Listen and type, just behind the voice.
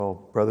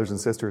Well, brothers and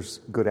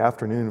sisters, good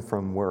afternoon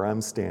from where I'm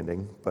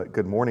standing, but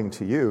good morning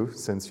to you,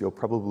 since you'll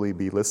probably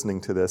be listening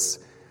to this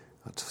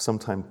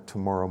sometime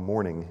tomorrow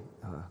morning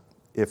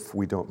if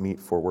we don't meet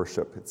for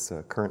worship. It's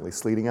currently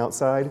sleeting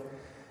outside,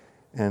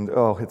 and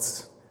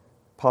it's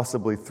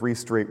possibly 3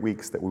 straight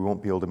weeks that we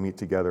won't be able to meet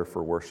together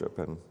for worship,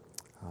 and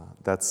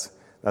that's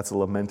a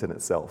lament in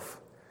itself.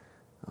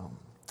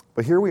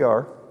 But here we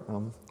are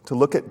to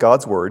look at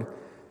God's Word,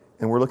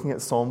 and we're looking at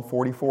Psalm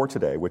 44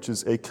 today, which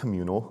is a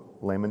communal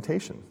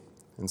lamentation.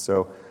 And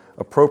so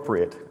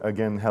appropriate,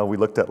 again, how we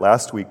looked at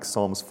last week,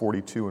 Psalms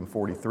 42 and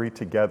 43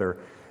 together,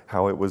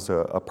 how it was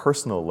a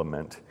personal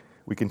lament.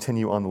 We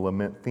continue on the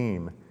lament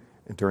theme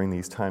during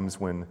these times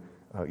when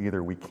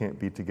either we can't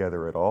be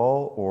together at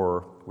all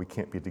or we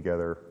can't be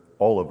together,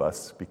 all of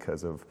us,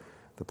 because of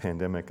the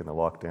pandemic and the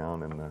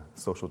lockdown and the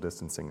social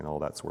distancing and all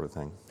that sort of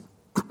thing.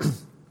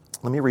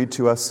 Let me read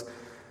to us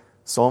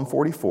Psalm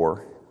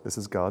 44. This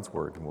is God's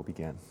Word, and we'll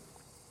begin.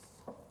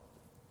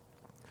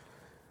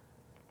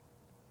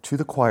 To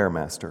the choir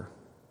master,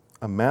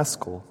 a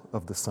maskil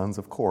of the sons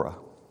of Korah.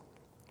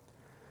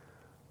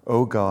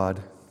 O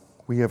God,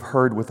 we have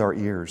heard with our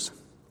ears.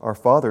 Our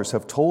fathers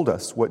have told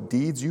us what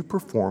deeds you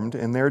performed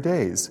in their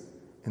days,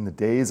 in the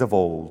days of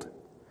old.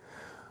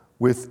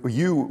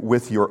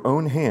 With your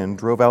own hand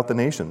drove out the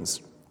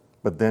nations,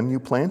 but them you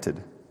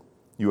planted.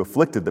 You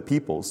afflicted the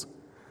peoples,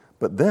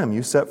 but them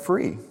you set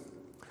free.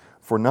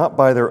 For not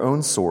by their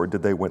own sword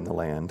did they win the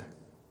land,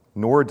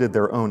 nor did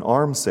their own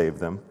arm save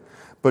them,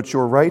 but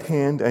your right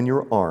hand and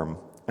your arm,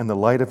 and the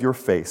light of your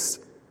face,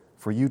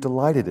 for you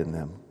delighted in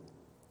them.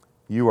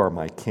 You are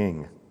my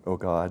king, O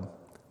God.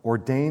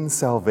 Ordain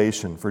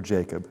salvation for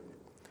Jacob.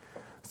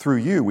 Through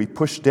you we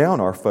push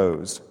down our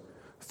foes.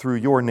 Through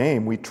your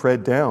name we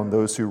tread down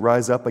those who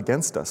rise up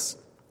against us.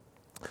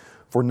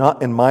 For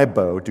not in my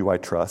bow do I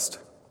trust,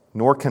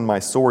 nor can my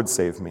sword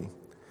save me.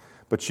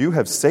 But you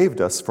have saved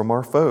us from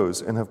our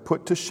foes and have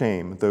put to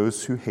shame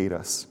those who hate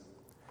us.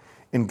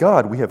 In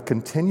God we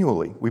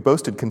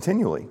boasted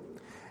continually,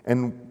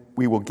 and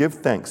we will give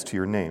thanks to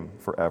your name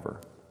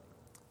forever.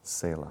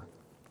 Selah.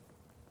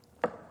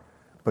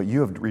 But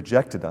you have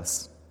rejected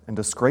us and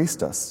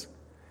disgraced us,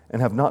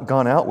 and have not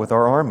gone out with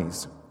our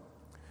armies.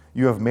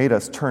 You have made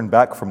us turn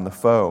back from the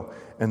foe,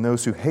 and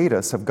those who hate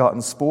us have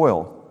gotten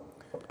spoil.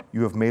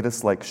 You have made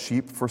us like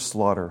sheep for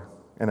slaughter,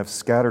 and have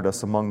scattered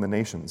us among the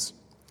nations.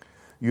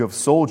 You have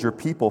sold your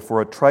people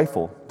for a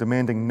trifle,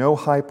 demanding no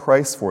high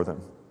price for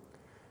them.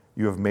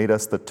 You have made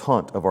us the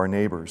taunt of our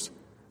neighbors,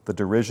 the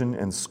derision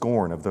and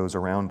scorn of those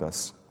around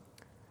us.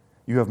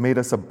 You have made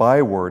us a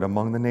byword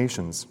among the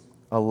nations,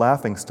 a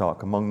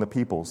laughingstock among the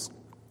peoples.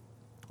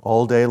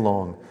 All day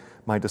long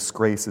my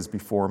disgrace is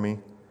before me,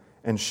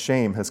 and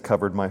shame has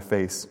covered my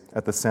face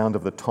at the sound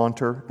of the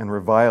taunter and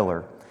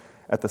reviler,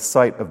 at the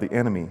sight of the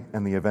enemy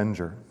and the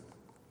avenger.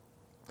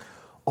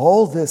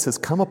 All this has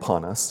come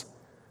upon us,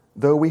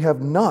 though we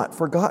have not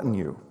forgotten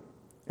you,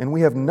 and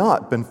we have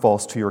not been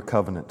false to your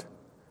covenant.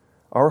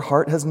 Our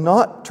heart has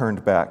not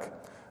turned back,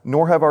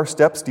 nor have our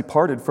steps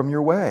departed from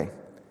your way.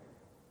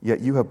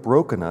 Yet you have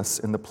broken us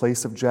in the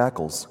place of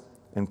jackals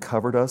and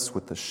covered us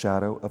with the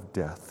shadow of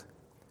death.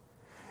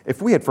 If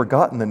we had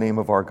forgotten the name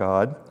of our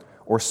God,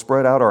 or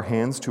spread out our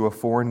hands to a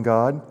foreign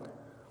god,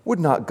 would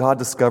not God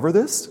discover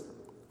this?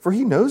 For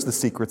he knows the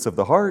secrets of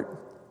the heart.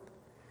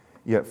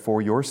 Yet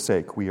for your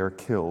sake we are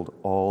killed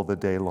all the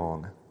day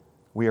long.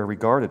 We are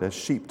regarded as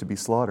sheep to be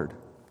slaughtered.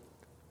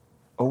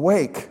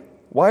 Awake!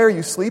 Why are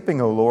you sleeping,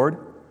 O Lord?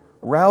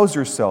 Rouse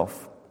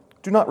yourself.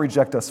 Do not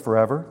reject us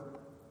forever.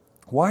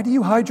 Why do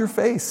you hide your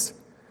face?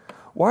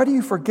 Why do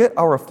you forget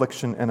our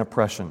affliction and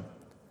oppression?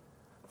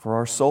 For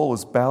our soul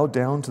is bowed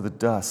down to the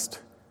dust.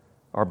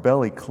 Our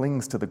belly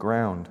clings to the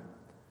ground.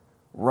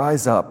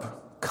 Rise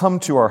up. Come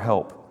to our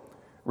help.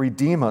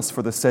 Redeem us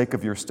for the sake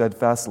of your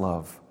steadfast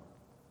love.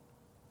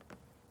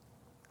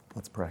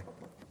 Let's pray.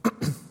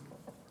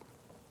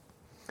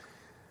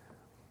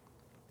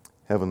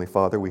 Heavenly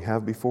Father, we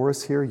have before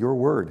us here your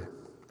word,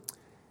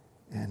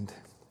 and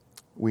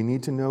we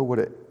need to know what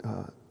it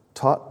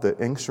taught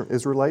the ancient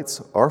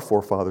Israelites, our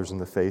forefathers in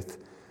the faith,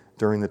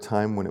 during the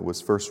time when it was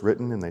first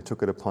written and they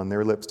took it upon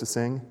their lips to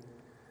sing.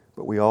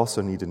 But we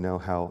also need to know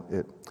how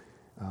it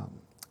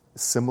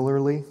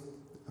similarly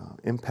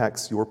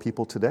impacts your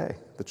people today,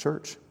 the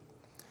church.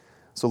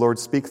 So Lord,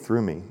 speak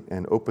through me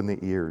and open the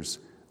ears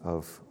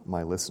of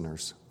my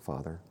listeners,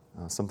 Father.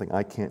 Something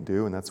I can't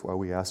do, and that's why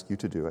we ask you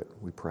to do it,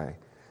 we pray.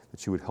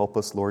 That you would help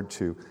us, Lord,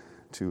 to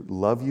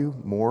love you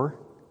more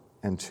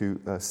and to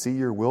see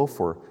your will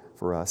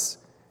for us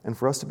and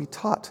for us to be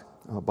taught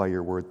by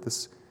your word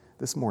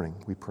this morning,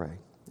 we pray.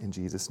 In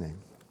Jesus' name,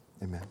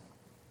 amen.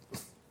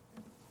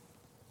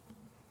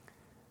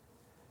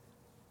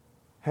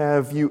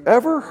 Have you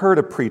ever heard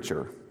a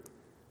preacher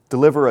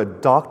deliver a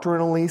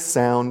doctrinally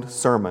sound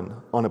sermon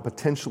on a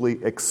potentially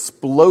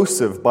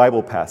explosive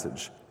Bible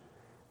passage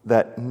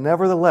that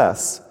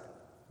nevertheless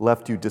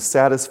left you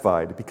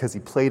dissatisfied because he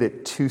played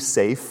it too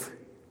safe?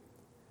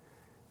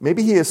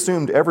 Maybe he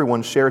assumed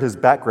everyone shared his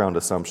background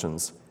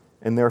assumptions,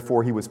 and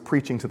therefore he was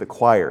preaching to the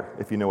choir,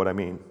 if you know what I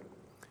mean.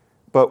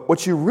 But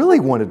what you really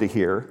wanted to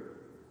hear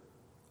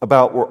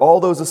about were all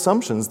those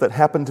assumptions that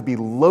happened to be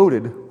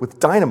loaded with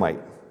dynamite.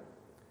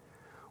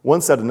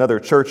 Once at another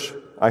church,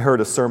 I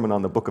heard a sermon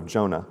on the book of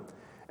Jonah,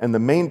 and the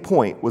main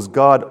point was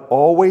God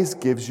always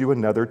gives you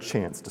another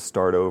chance to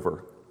start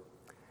over.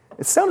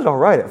 It sounded all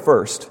right at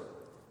first,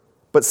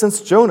 but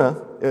since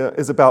Jonah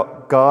is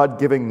about God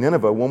giving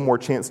Nineveh one more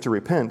chance to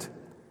repent,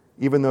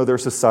 even though their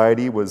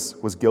society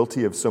was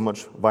guilty of so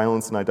much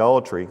violence and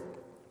idolatry,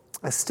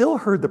 I still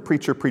heard the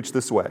preacher preach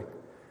this way: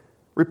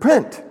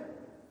 repent.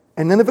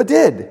 And Nineveh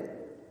did.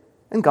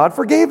 And God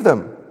forgave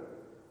them.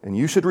 And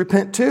you should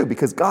repent too,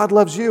 because God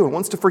loves you and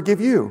wants to forgive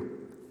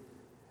you.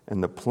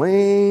 And the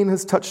plane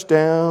has touched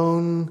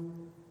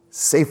down.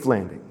 Safe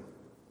landing.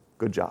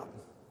 Good job.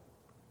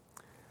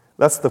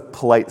 That's the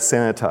polite,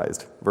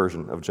 sanitized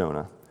version of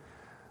Jonah.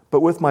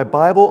 But with my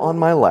Bible on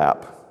my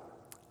lap,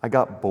 I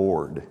got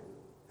bored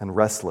and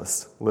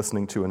restless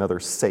listening to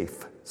another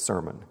safe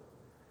sermon.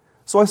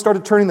 So I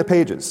started turning the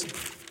pages.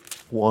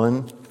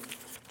 1,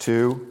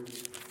 2,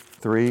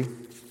 3,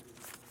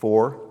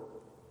 4.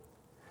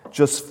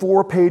 Just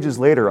 4 pages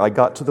later, I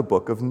got to the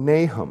book of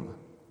Nahum,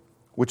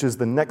 which is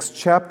the next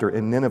chapter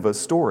in Nineveh's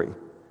story,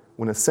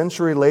 when a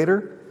century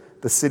later,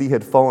 the city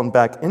had fallen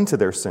back into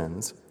their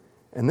sins,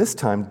 and this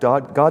time,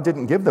 God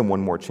didn't give them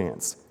one more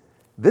chance.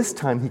 This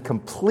time, he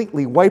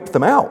completely wiped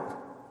them out.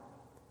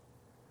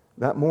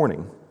 That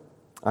morning,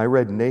 I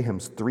read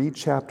Nahum's 3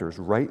 chapters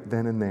right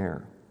then and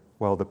there,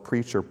 while the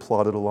preacher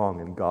plodded along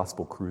in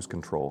gospel cruise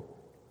control.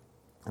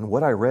 And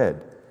what I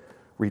read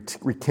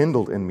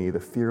rekindled in me the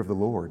fear of the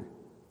Lord.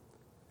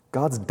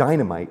 God's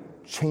dynamite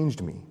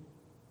changed me.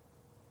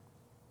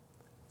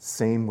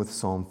 Same with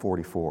Psalm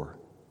 44.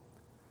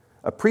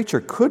 A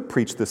preacher could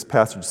preach this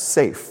passage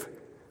safe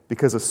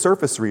because a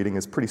surface reading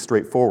is pretty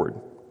straightforward.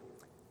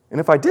 And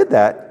if I did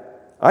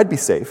that, I'd be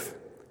safe,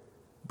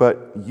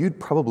 but you'd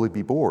probably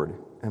be bored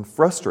and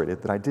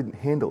frustrated that I didn't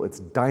handle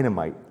its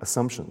dynamite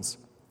assumptions.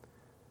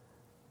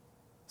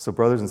 So,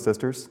 brothers and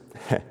sisters,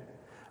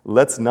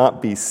 let's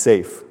not be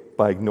safe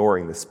by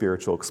ignoring the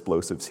spiritual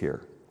explosives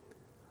here.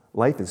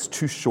 Life is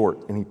too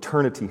short and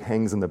eternity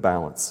hangs in the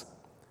balance.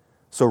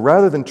 So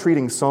rather than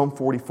treating Psalm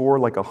 44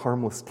 like a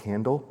harmless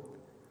candle,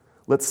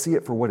 let's see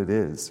it for what it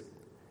is: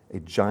 a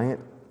giant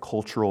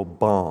cultural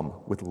bomb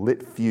with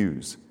lit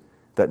fuse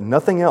that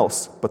nothing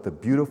else but the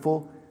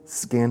beautiful,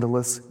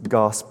 scandalous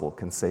gospel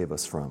can save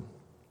us from.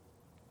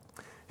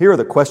 Here are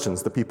the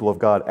questions the people of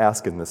God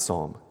ask in this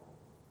psalm.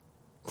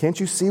 Can't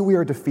you see we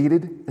are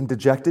defeated and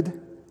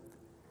dejected?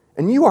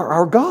 And you are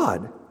our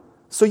God,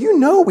 so you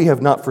know we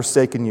have not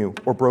forsaken you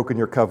or broken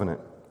your covenant.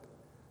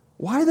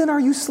 Why then are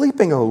you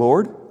sleeping, O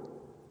Lord?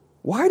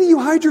 Why do you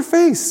hide your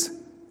face?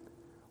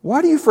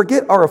 Why do you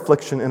forget our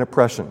affliction and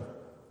oppression?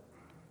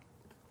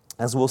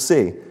 As we'll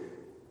see,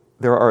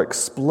 there are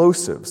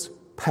explosives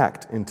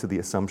packed into the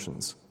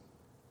assumptions.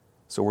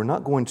 So we're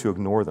not going to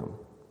ignore them.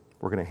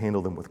 We're going to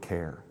handle them with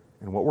care.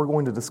 And what we're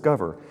going to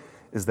discover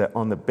is that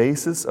on the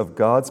basis of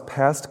God's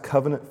past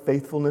covenant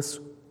faithfulness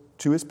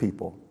to his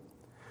people,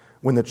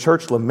 when the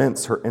church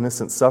laments her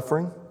innocent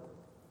suffering,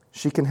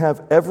 she can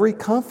have every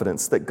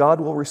confidence that God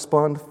will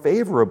respond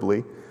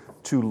favorably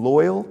to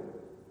loyal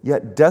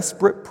yet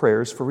desperate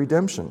prayers for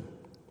redemption.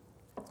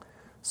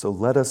 So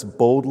let us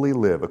boldly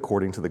live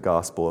according to the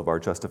gospel of our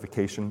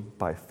justification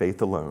by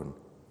faith alone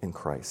in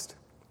Christ.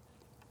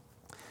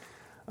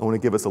 I want to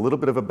give us a little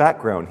bit of a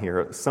background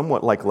here,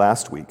 somewhat like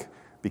last week,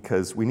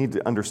 because we need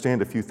to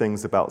understand a few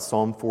things about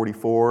Psalm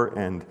 44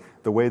 and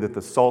the way that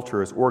the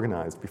Psalter is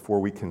organized before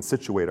we can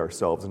situate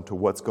ourselves into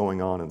what's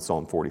going on in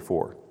Psalm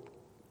 44.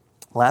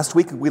 Last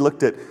week, we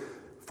looked at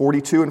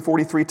 42 and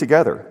 43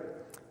 together.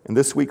 And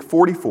this week,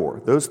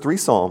 44, those 3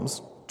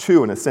 Psalms,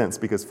 2 in a sense,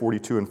 because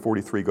 42 and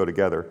 43 go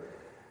together,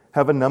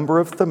 have a number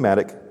of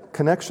thematic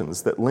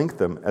connections that link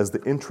them as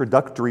the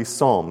introductory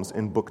Psalms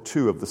in Book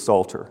 2 of the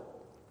Psalter.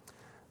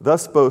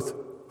 Thus, both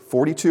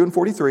 42 and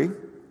 43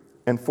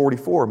 and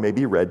 44 may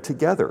be read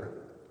together.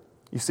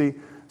 You see,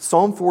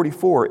 Psalm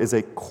 44 is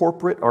a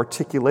corporate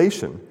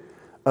articulation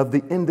of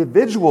the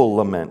individual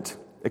lament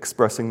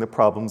expressing the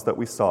problems that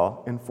we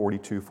saw in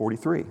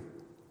 42-43.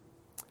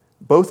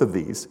 Both of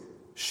these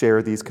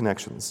share these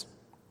connections.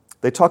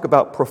 They talk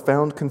about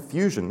profound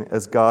confusion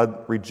as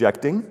God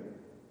rejecting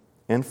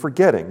and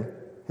forgetting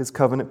his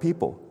covenant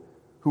people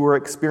who are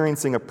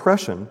experiencing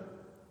oppression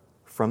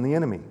from the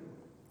enemy.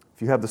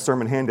 If you have the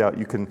sermon handout,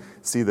 you can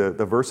see the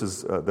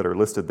verses that are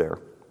listed there.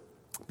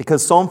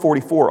 Because Psalm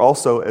 44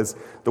 also, as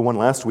the one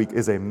last week,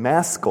 is a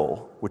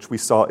maskil, which we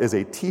saw is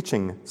a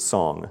teaching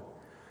song,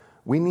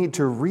 we need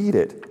to read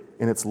it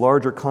in its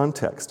larger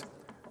context,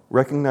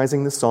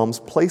 recognizing the psalm's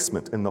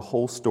placement in the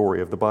whole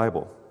story of the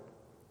Bible.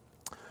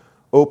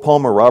 O.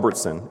 Palmer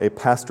Robertson, a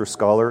pastor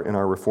scholar in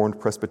our Reformed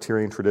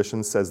Presbyterian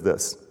tradition, says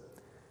this,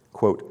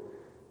 quote,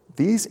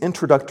 "These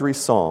introductory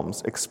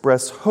psalms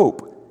express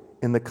hope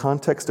in the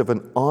context of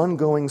an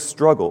ongoing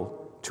struggle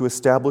to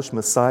establish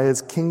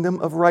Messiah's kingdom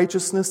of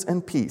righteousness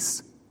and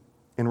peace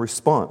in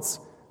response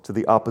to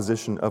the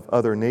opposition of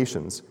other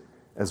nations,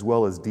 as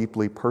well as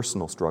deeply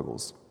personal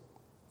struggles."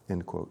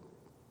 End quote.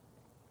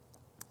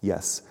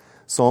 Yes,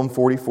 Psalm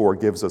 44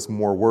 gives us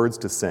more words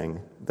to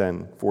sing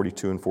than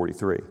 42 and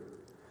 43.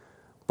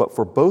 But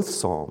for both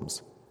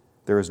Psalms,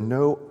 there is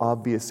no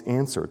obvious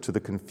answer to the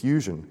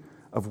confusion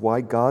of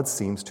why God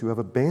seems to have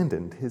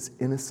abandoned his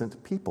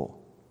innocent people.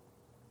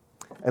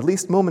 At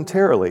least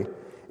momentarily,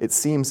 it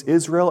seems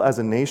Israel as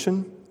a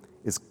nation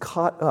is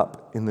caught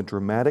up in the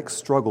dramatic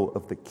struggle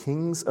of the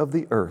kings of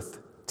the earth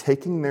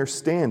taking their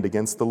stand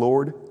against the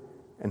Lord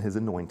and his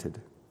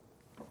anointed.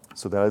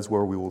 So that is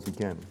where we will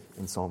begin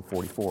in Psalm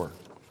 44.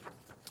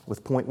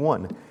 With point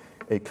 1,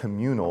 a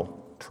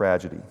communal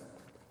tragedy.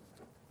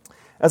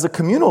 As a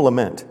communal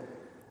lament,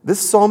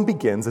 this psalm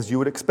begins as you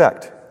would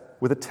expect,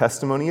 with a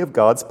testimony of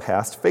God's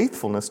past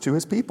faithfulness to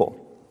his people.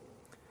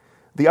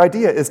 The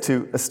idea is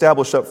to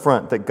establish up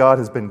front that God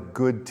has been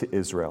good to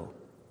Israel,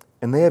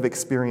 and they have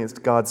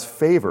experienced God's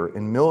favor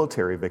in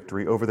military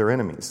victory over their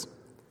enemies.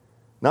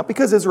 Not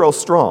because Israel's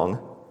strong,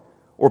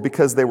 or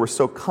because they were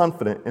so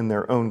confident in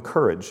their own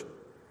courage,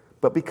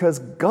 but because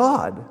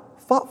God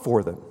fought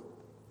for them.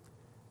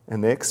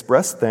 And they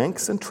express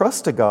thanks and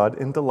trust to God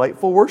in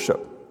delightful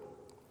worship.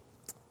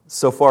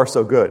 So far,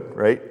 so good,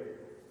 right?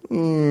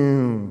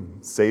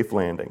 Safe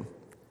landing.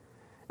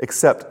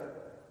 Except,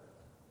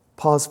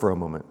 pause for a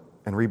moment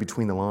and read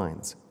between the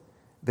lines.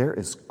 There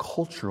is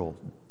cultural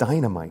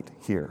dynamite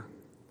here.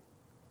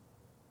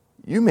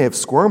 You may have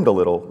squirmed a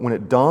little when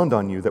it dawned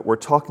on you that we're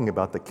talking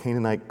about the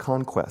Canaanite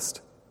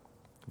conquest.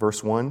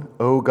 Verse 1,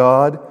 O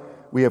God,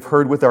 we have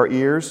heard with our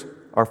ears,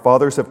 our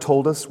fathers have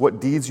told us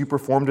what deeds you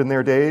performed in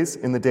their days,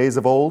 in the days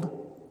of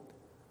old.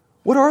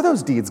 What are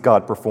those deeds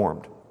God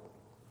performed?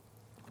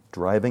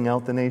 Driving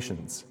out the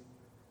nations,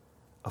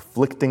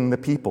 afflicting the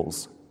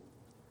peoples,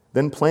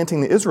 then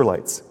planting the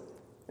Israelites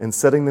and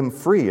setting them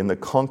free in the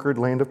conquered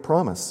land of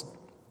promise.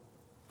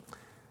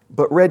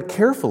 But read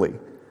carefully,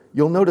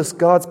 you'll notice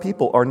God's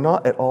people are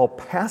not at all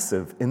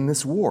passive in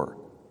this war.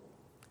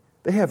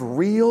 They have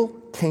real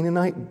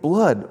Canaanite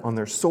blood on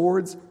their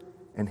swords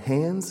and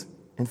hands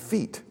and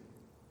feet.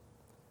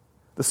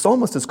 The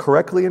psalmist is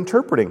correctly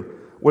interpreting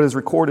what is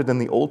recorded in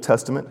the Old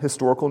Testament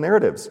historical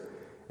narratives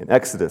in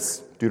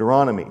Exodus,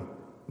 Deuteronomy,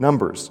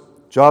 Numbers,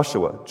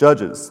 Joshua,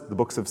 Judges, the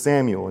books of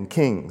Samuel and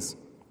Kings.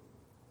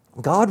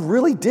 God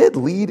really did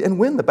lead and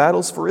win the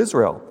battles for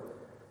Israel.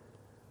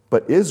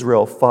 But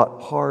Israel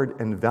fought hard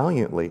and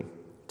valiantly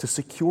to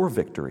secure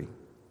victory.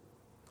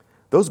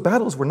 Those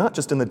battles were not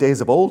just in the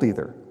days of old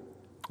either.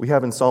 We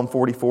have in Psalm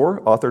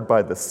 44, authored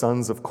by the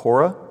sons of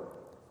Korah,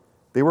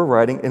 they were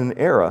writing in an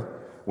era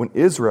when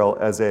Israel,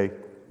 as a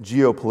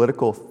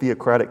geopolitical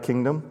theocratic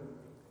kingdom,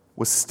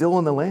 was still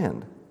in the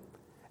land,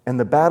 and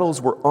the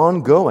battles were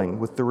ongoing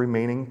with the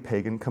remaining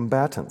pagan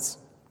combatants.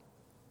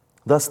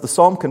 Thus, the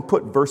psalm can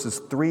put verses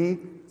 3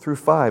 through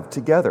 5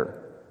 together,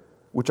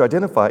 which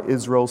identify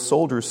Israel's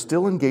soldiers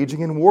still engaging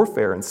in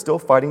warfare and still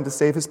fighting to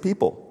save his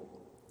people.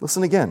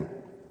 Listen again.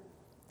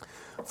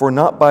 For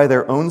not by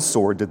their own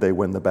sword did they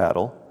win the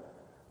battle,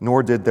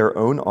 nor did their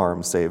own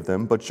arm save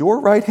them, but your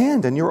right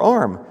hand and your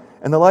arm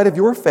and the light of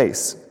your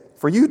face,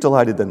 for you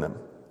delighted in them.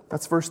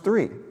 That's verse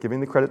 3, giving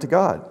the credit to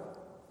God.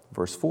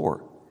 Verse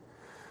 4,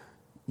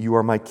 you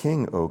are my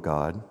king, O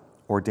God,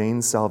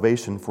 ordained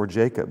salvation for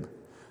Jacob.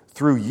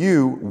 Through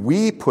you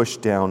we push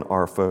down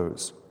our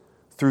foes.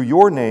 Through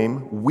your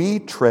name we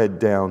tread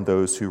down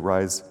those who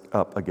rise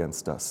up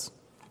against us.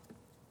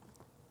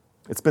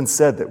 It's been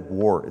said that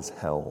war is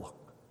hell.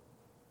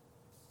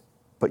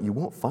 But you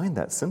won't find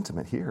that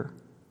sentiment here.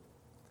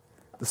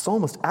 The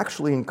psalmist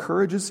actually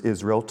encourages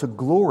Israel to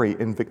glory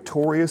in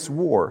victorious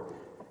war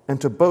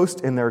and to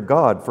boast in their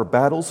God for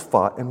battles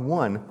fought and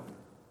won,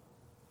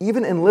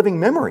 even in living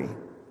memory.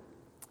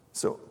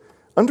 So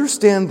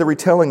understand the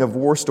retelling of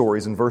war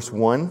stories in verse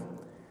 1.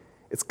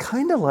 It's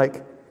kind of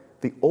like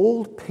the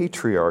old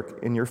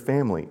patriarch in your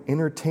family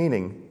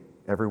entertaining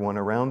everyone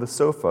around the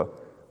sofa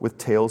with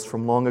tales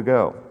from long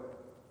ago.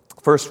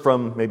 First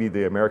from maybe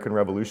the American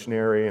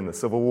Revolutionary and the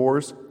Civil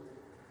Wars,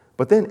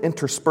 but then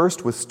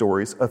interspersed with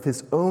stories of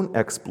his own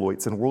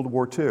exploits in World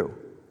War II.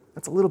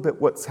 That's a little bit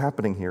what's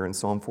happening here in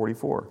Psalm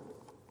 44.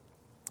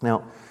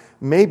 Now,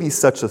 maybe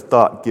such a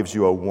thought gives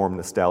you a warm,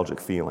 nostalgic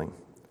feeling.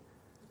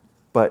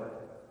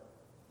 But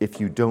if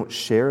you don't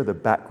share the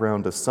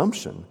background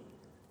assumption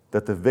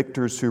that the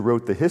victors who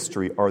wrote the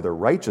history are the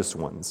righteous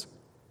ones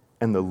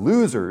and the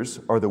losers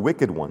are the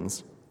wicked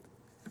ones,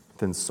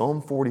 then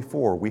Psalm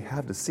 44, we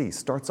have to see,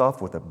 starts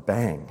off with a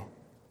bang.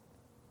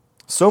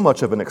 So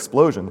much of an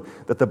explosion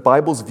that the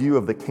Bible's view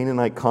of the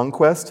Canaanite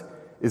conquest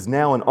is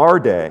now in our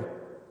day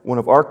one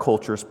of our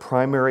culture's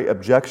primary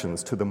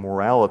objections to the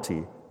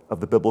morality of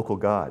the biblical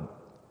God,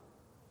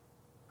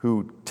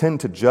 who tend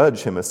to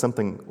judge him as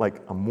something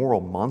like a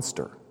moral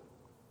monster.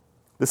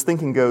 This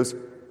thinking goes,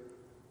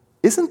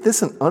 isn't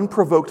this an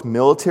unprovoked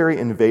military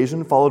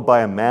invasion followed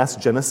by a mass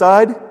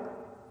genocide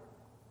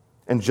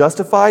and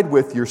justified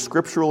with your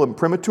scriptural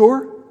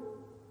imprimatur?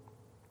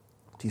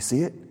 Do you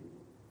see it?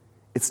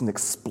 It's an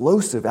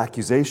explosive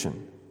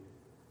accusation.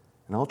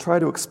 And I'll try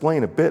to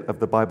explain a bit of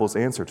the Bible's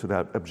answer to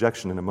that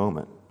objection in a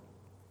moment.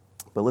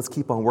 But let's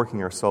keep on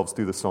working ourselves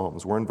through the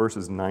Psalms. We're in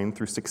verses 9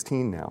 through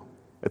 16 now.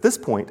 At this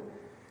point,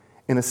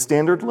 in a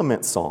standard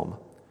lament psalm,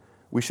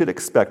 we should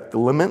expect the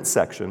lament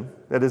section,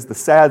 that is the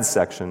sad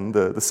section,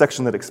 the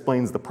section that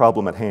explains the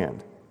problem at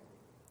hand.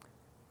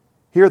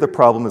 Here, the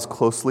problem is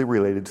closely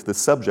related to the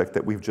subject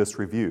that we've just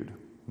reviewed,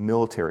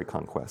 military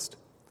conquest.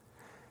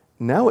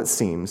 Now it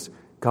seems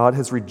God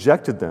has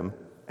rejected them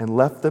and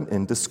left them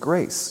in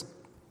disgrace,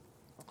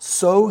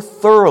 so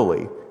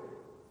thoroughly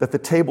that the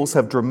tables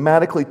have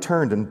dramatically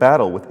turned in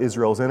battle with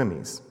Israel's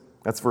enemies.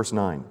 That's verse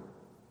 9.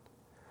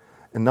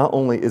 And not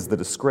only is the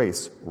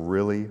disgrace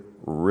really,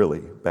 really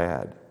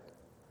bad,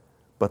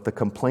 but the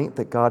complaint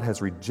that God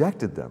has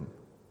rejected them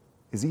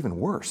is even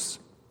worse.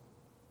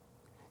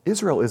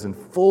 Israel is in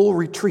full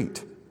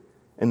retreat,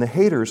 and the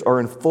haters are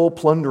in full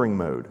plundering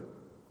mode.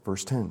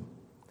 Verse 10.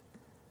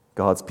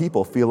 God's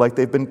people feel like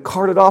they've been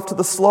carted off to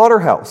the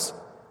slaughterhouse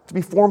to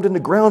be formed into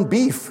ground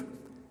beef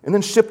and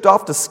then shipped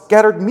off to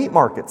scattered meat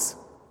markets.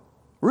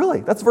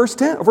 Really, that's verse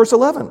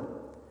 11.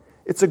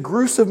 It's a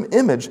gruesome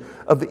image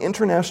of the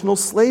international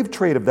slave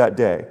trade of that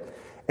day.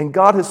 And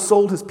God has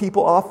sold his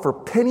people off for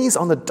pennies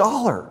on the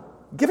dollar,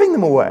 giving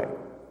them away.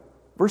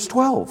 Verse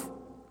 12.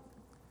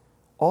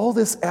 All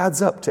this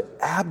adds up to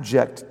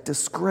abject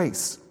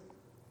disgrace.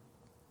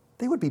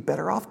 They would be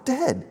better off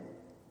dead.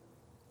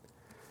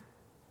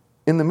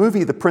 In the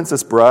movie The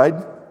Princess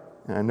Bride,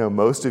 and I know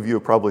most of you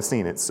have probably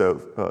seen it,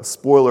 so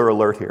spoiler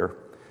alert here.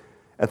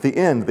 At the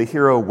end, the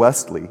hero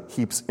Westley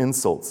heaps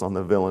insults on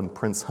the villain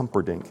Prince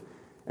Humperdinck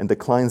and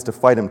declines to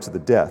fight him to the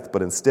death,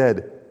 but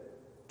instead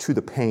to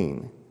the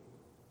pain.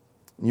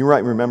 You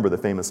might remember the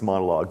famous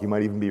monologue. You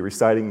might even be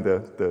reciting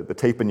the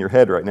tape in your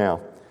head right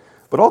now.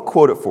 But I'll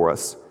quote it for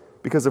us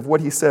because of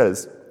what he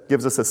says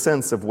gives us a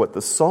sense of what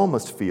the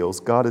psalmist feels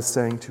God is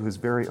saying to his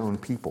very own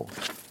people.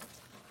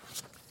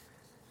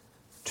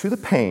 To the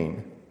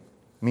pain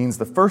means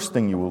the first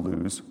thing you will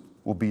lose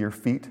will be your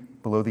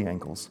feet below the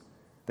ankles,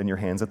 then your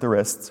hands at the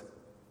wrists,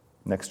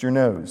 next your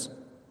nose.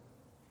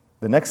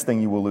 The next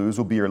thing you will lose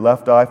will be your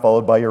left eye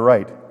followed by your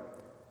right.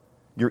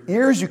 Your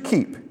ears you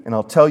keep, and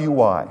I'll tell you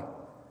why,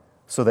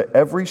 so that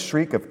every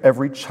shriek of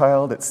every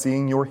child at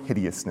seeing your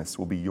hideousness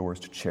will be yours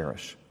to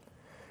cherish.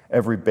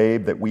 Every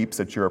babe that weeps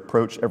at your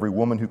approach, every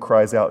woman who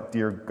cries out,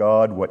 "Dear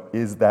God, what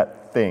is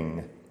that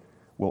thing?"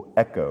 will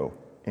echo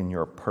in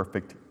your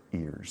perfect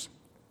ears.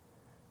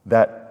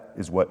 That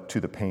is what to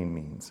the pain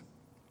means.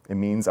 It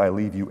means I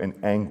leave you in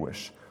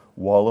anguish,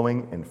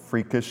 wallowing in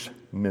freakish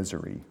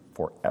misery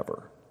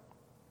forever.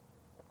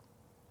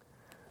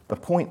 The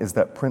point is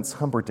that Prince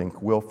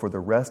Humperdinck will, for the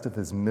rest of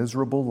his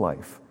miserable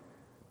life,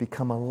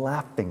 become a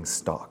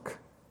laughingstock,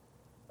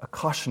 a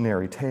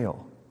cautionary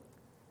tale,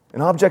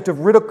 an object of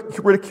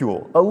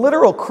ridicule, a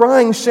literal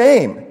crying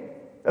shame.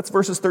 That's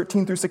verses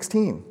 13 through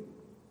 16.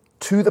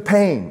 To the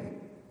pain.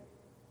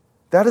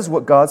 That is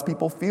what God's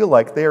people feel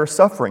like they are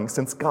suffering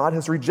since God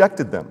has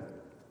rejected them.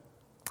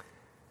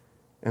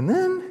 And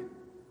then,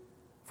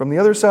 from the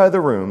other side of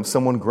the room,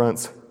 someone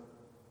grunts,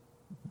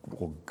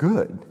 "Well,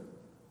 good.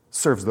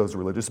 Serves those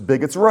religious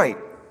bigots right."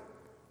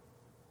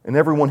 And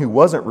everyone who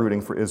wasn't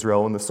rooting for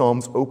Israel in the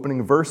Psalm's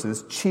opening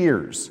verses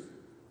cheers.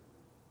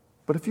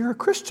 But if you're a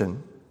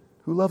Christian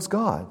who loves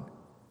God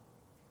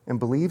and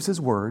believes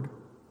his word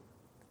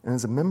and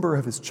is a member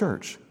of his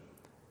church,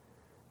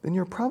 then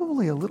you're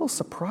probably a little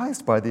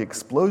surprised by the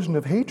explosion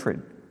of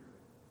hatred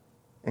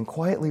and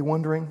quietly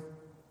wondering,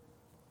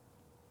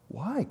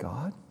 why,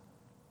 God?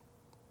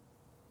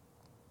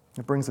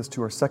 It brings us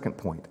to our second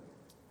point,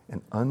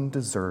 an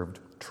undeserved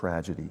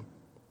tragedy.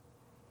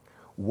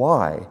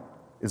 Why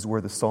is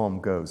where the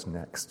psalm goes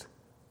next.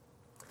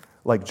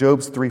 Like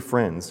Job's three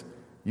friends,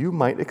 you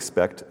might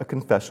expect a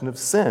confession of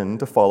sin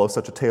to follow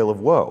such a tale of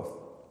woe.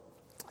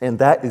 And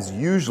that is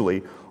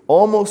usually,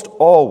 almost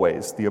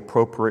always, the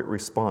appropriate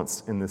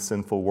response in this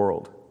sinful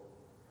world.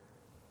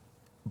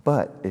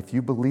 But if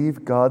you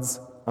believe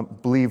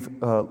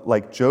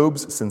like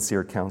Job's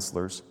sincere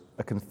counselors,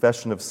 a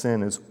confession of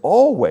sin is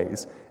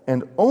always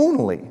and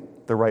only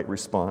the right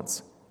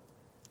response,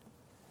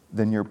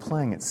 then you're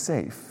playing it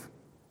safe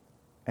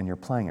and you're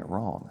playing it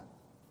wrong.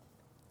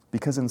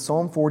 Because in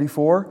Psalm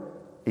 44,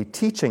 a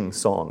teaching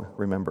song,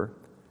 remember,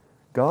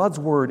 God's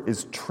word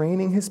is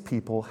training his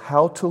people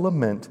how to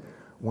lament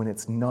when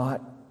it's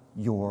not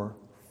your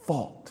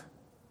fault,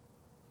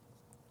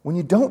 when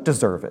you don't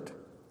deserve it,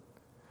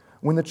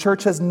 when the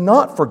church has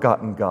not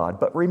forgotten God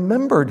but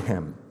remembered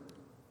him,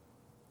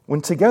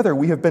 when together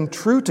we have been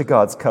true to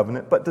God's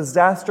covenant but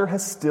disaster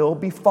has still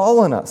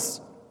befallen us.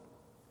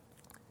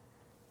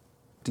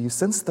 Do you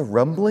sense the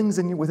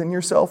rumblings within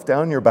yourself,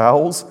 down your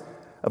bowels,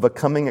 of a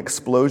coming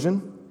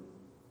explosion?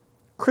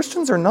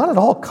 Christians are not at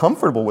all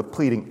comfortable with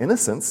pleading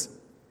innocence.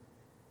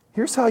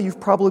 Here's how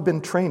you've probably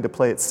been trained to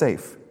play it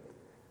safe.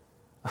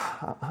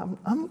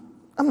 I'm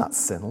not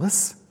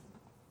sinless.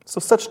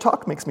 So such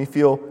talk makes me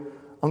feel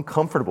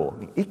uncomfortable,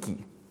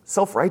 icky,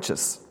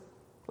 self-righteous,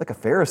 like a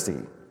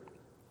Pharisee.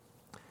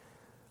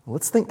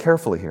 Let's think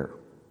carefully here.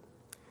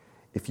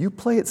 If you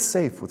play it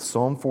safe with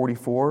Psalm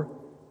 44,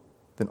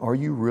 then are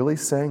you really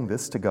saying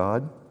this to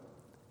God?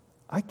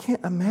 I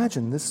can't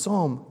imagine this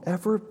psalm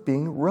ever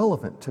being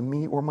relevant to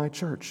me or my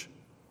church.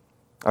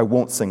 I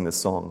won't sing this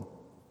song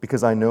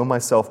because I know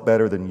myself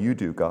better than you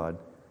do, God,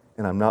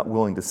 and I'm not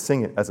willing to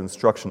sing it as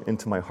instruction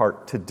into my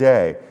heart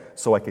today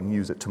so I can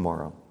use it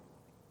tomorrow.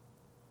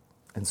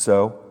 And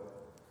so,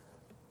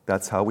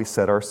 that's how we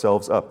set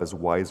ourselves up as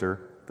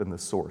wiser than the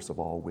source of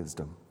all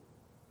wisdom.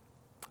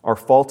 Our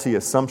faulty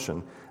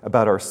assumption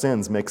about our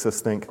sins makes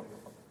us think,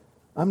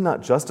 I'm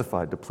not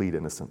justified to plead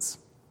innocence.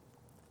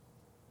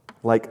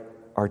 Like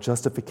our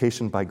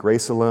justification by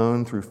grace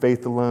alone, through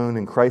faith alone,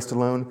 in Christ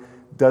alone,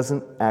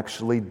 doesn't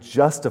actually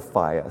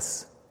justify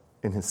us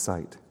in His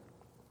sight.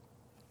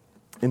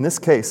 In this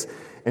case,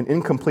 an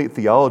incomplete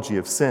theology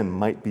of sin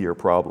might be your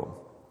problem.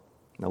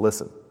 Now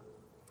listen.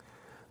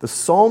 The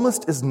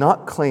psalmist is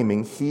not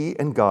claiming he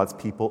and God's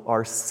people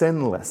are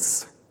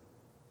sinless.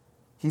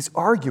 He's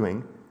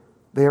arguing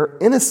they are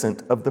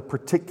innocent of the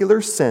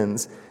particular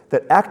sins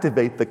that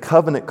activate the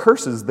covenant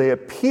curses they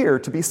appear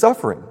to be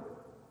suffering.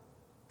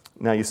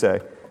 Now you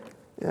say,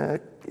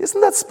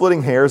 isn't that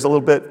splitting hairs a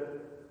little bit?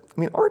 I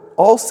mean, aren't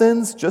all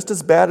sins just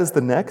as bad as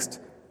the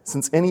next,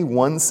 since any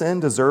one sin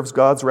deserves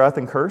God's wrath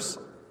and curse?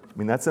 I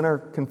mean, that's in our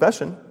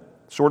confession,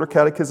 Shorter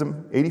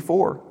Catechism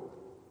 84.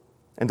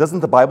 And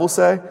doesn't the Bible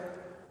say,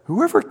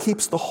 whoever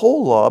keeps the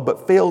whole law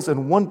but fails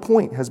in one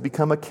point has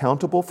become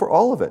accountable for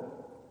all of it?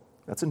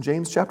 That's in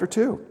James chapter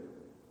 2.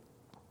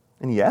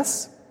 And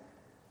yes,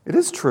 it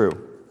is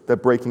true that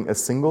breaking a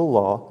single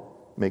law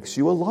makes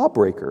you a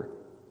lawbreaker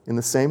in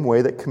the same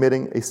way that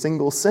committing a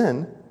single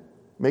sin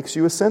makes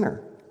you a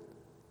sinner.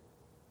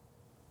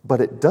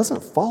 But it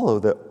doesn't follow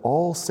that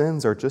all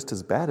sins are just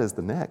as bad as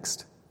the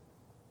next.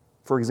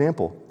 For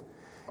example,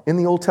 in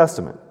the Old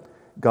Testament,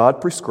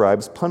 God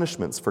prescribes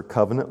punishments for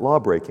covenant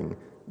lawbreaking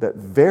that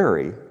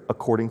vary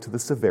according to the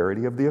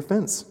severity of the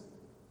offense.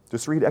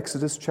 Just read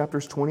Exodus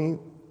chapters 20,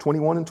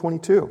 21, and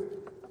 22.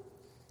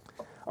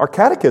 Our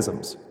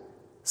catechisms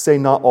say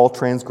not all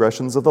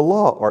transgressions of the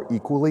law are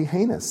equally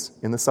heinous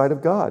in the sight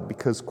of God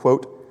because,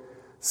 quote,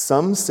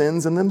 some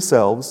sins in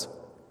themselves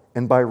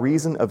and by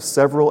reason of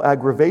several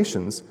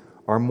aggravations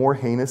are more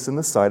heinous in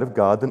the sight of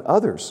God than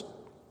others.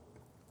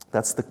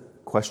 That's the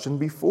question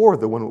before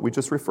the one we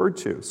just referred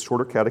to,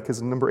 Shorter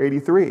Catechism number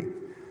 83.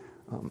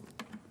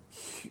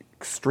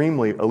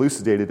 Extremely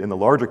elucidated in the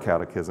larger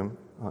catechism,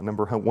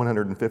 number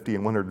 150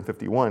 and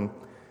 151,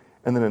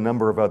 and then a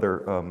number of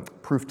other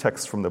proof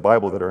texts from the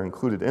Bible that are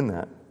included in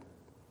that.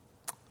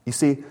 You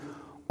see,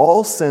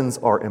 all sins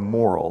are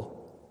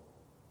immoral,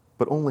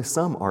 but only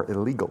some are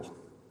illegal.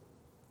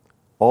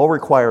 All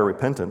require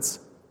repentance,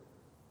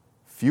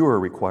 fewer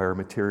require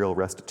material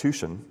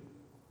restitution,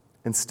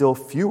 and still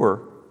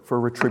fewer for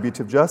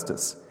retributive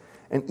justice,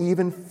 and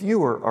even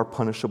fewer are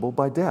punishable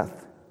by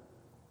death.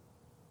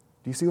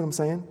 Do you see what I'm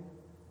saying?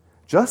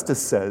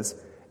 Justice says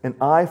an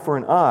eye for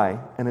an eye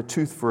and a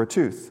tooth for a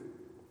tooth.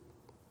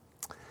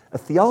 A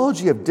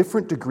theology of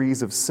different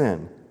degrees of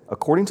sin,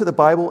 according to the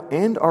Bible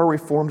and our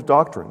Reformed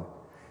doctrine,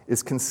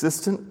 is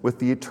consistent with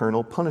the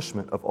eternal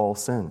punishment of all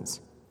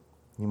sins.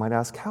 You might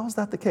ask, how is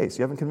that the case?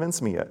 You haven't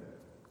convinced me yet.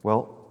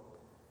 Well,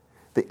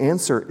 the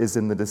answer is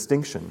in the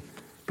distinction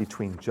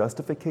between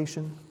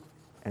justification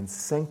and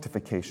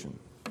sanctification.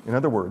 In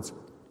other words,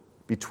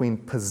 between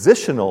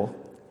positional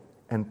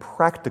and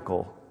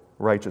practical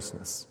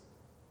righteousness.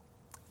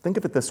 Think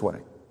of it this way.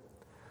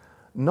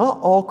 Not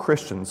all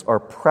Christians are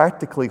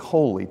practically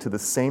holy to the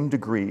same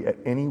degree at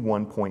any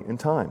one point in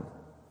time.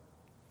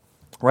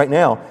 Right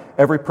now,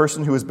 every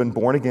person who has been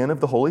born again of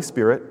the Holy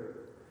Spirit,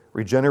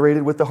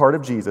 regenerated with the heart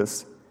of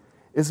Jesus,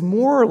 is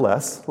more or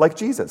less like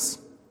Jesus.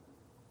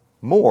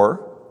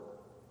 More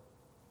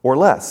or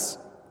less.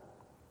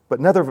 But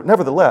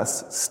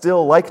nevertheless,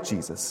 still like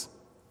Jesus.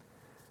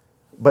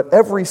 But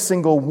every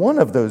single one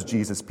of those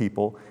Jesus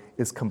people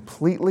is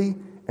completely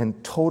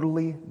and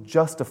totally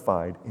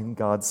justified in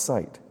God's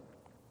sight.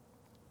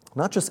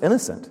 Not just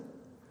innocent,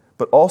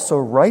 but also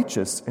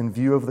righteous in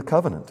view of the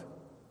covenant.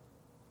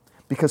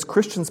 Because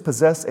Christians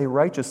possess a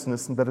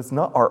righteousness that is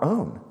not our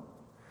own.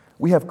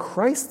 We have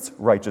Christ's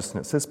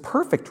righteousness, His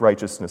perfect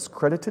righteousness,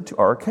 credited to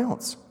our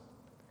accounts.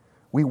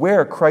 We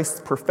wear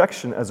Christ's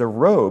perfection as a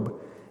robe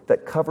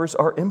that covers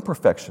our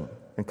imperfection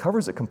and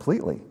covers it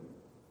completely.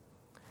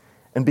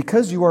 And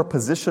because you are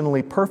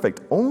positionally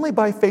perfect only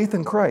by faith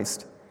in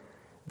Christ,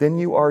 then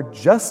you are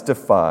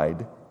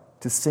justified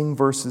to sing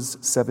verses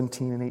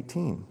 17 and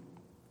 18.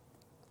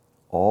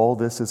 All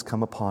this has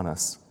come upon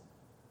us,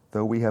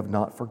 though we have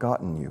not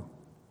forgotten you.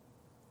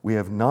 We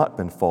have not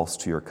been false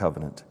to your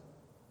covenant.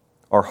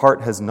 Our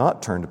heart has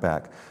not turned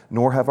back,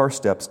 nor have our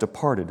steps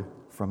departed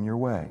from your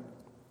way.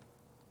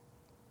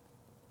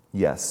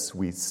 Yes,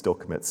 we still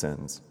commit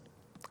sins.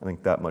 I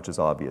think that much is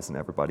obvious, and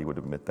everybody would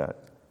admit that.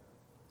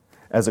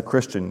 As a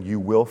Christian, you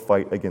will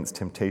fight against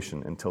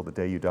temptation until the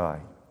day you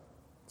die.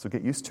 So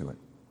get used to it.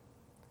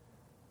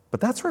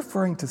 But that's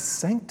referring to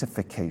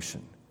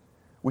sanctification,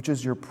 which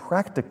is your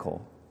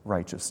practical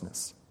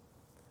righteousness.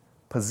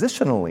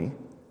 Positionally,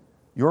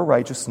 your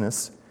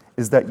righteousness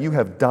is that you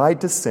have died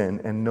to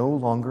sin and no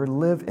longer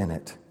live in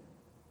it.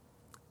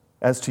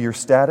 As to your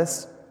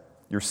status,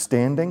 your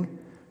standing,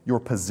 your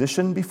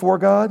position before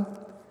God,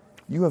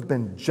 you have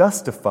been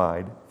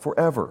justified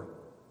forever.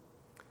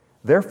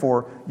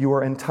 Therefore, you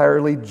are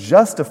entirely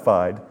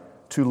justified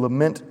to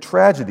lament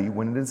tragedy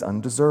when it is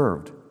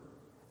undeserved,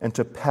 and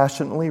to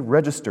passionately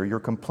register your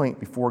complaint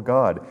before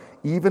God,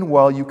 even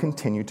while you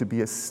continue to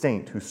be a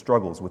saint who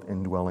struggles with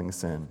indwelling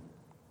sin.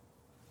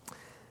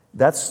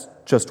 That's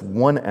just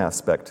one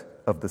aspect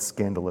of the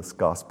scandalous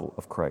gospel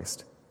of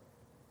Christ.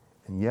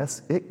 And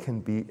yes, it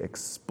can be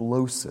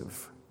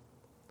explosive,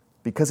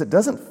 because it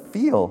doesn't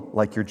feel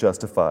like you're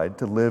justified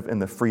to live in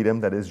the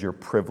freedom that is your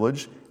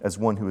privilege as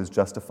one who is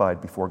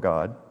justified before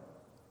God.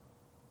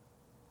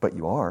 But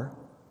you are.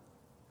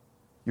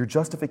 Your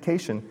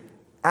justification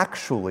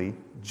actually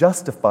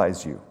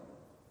justifies you.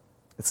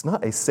 It's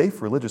not a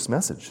safe religious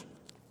message.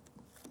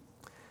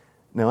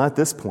 Now, at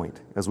this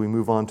point, as we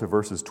move on to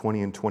verses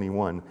 20 and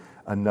 21,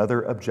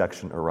 another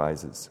objection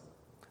arises.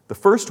 The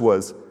first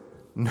was,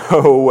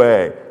 no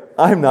way,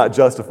 I'm not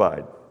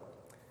justified.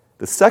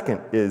 The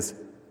second is,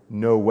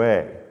 no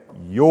way,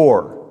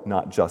 you're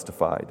not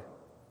justified.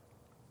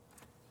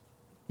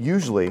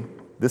 Usually,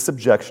 this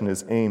objection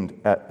is aimed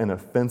at an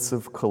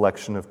offensive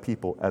collection of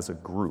people as a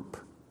group.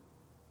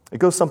 It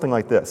goes something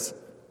like this.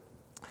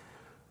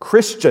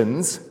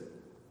 Christians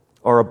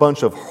are a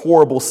bunch of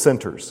horrible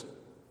sinners.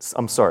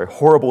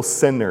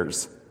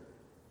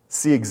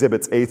 See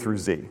exhibits A through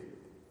Z.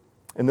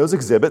 And those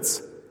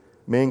exhibits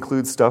may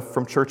include stuff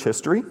from church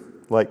history,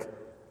 like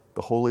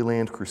the Holy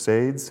Land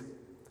Crusades,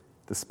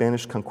 the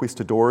Spanish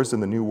conquistadors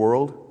in the New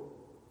World,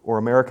 or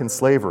American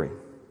slavery.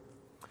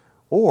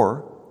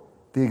 Or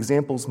the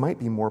examples might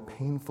be more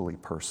painfully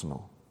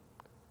personal,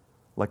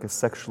 like a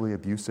sexually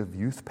abusive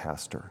youth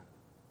pastor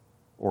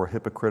or a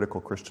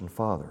hypocritical Christian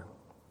father.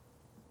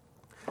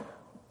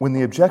 When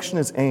the objection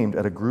is aimed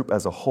at a group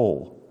as a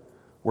whole,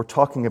 we're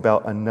talking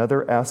about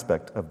another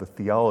aspect of the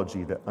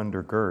theology that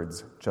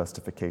undergirds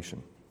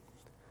justification.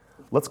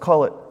 Let's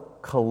call it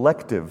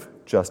collective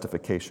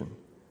justification,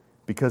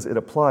 because it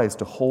applies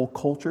to whole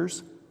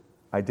cultures,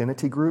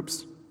 identity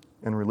groups,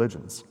 and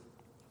religions.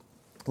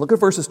 Look at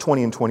verses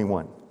 20 and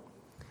 21.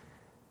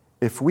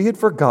 If we had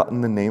forgotten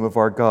the name of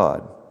our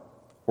God,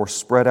 or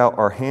spread out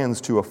our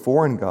hands to a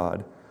foreign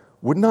god,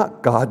 would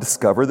not God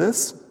discover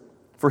this?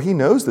 For he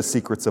knows the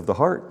secrets of the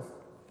heart.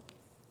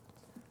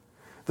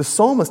 The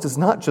psalmist is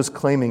not just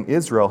claiming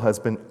Israel has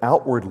been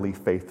outwardly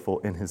faithful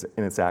in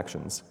its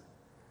actions,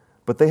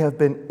 but they have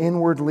been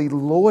inwardly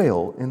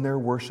loyal in their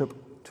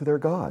worship to their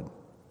God.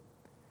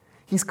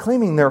 He's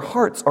claiming their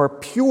hearts are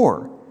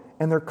pure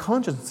and their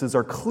consciences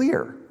are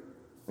clear.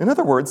 In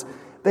other words,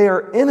 they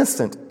are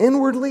innocent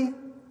inwardly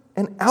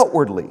and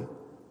outwardly.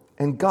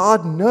 And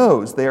God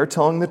knows they are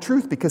telling the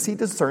truth because he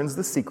discerns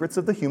the secrets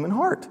of the human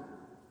heart.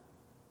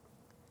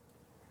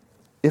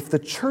 If the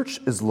church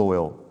is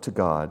loyal to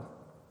God,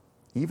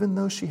 even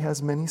though she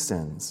has many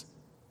sins,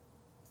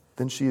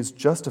 then she is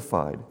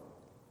justified,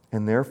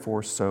 and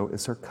therefore so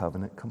is her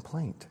covenant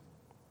complaint.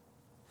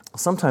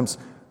 Sometimes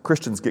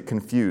Christians get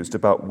confused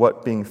about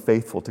what being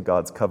faithful to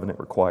God's covenant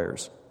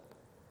requires.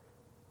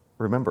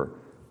 Remember,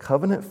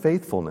 covenant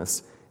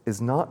faithfulness is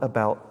not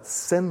about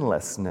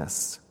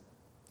sinlessness,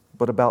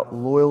 but about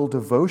loyal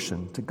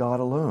devotion to God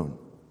alone.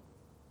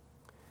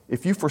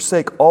 If you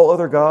forsake all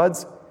other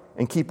gods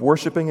and keep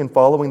worshiping and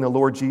following the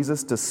Lord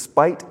Jesus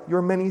despite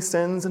your many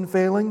sins and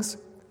failings,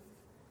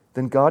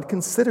 then God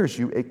considers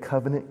you a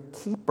covenant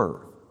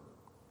keeper.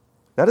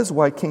 That is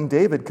why King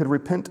David could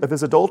repent of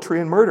his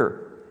adultery and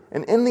murder.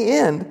 And in the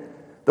end,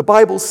 the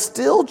Bible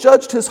still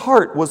judged his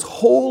heart was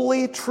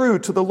wholly true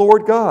to the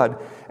Lord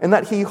God, and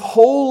that he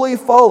wholly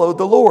followed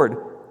the Lord,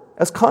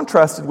 as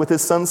contrasted with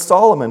his son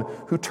Solomon,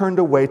 who turned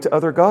away to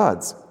other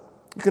gods.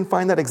 You can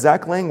find that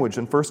exact language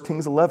in 1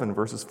 Kings 11,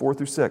 verses 4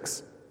 through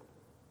 6.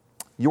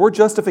 Your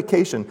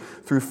justification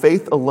through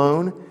faith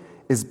alone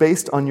is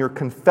based on your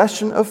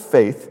confession of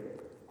faith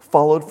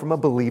followed from a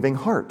believing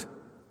heart,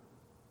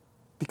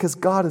 because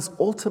God is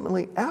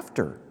ultimately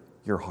after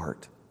your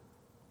heart.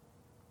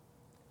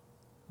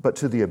 But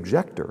to the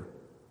objector,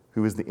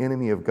 who is the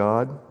enemy of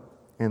God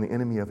and the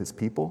enemy of his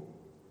people,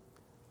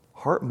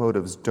 heart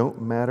motives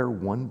don't matter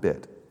one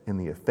bit in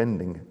the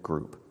offending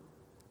group,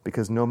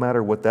 because no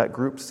matter what that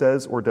group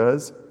says or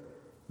does,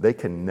 they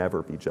can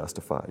never be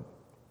justified.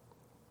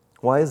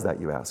 Why is that,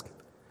 you ask?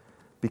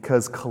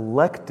 Because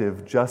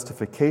collective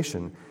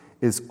justification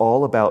is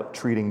all about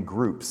treating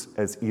groups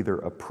as either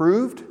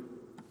approved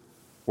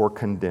or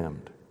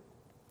condemned.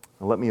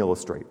 Now, let me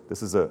illustrate.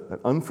 This is an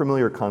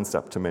unfamiliar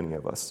concept to many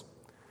of us.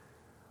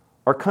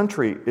 Our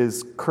country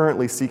is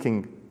currently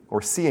seeing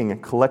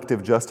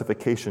collective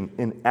justification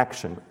in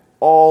action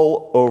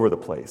all over the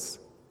place.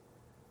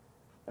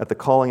 At the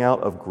calling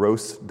out of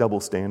gross double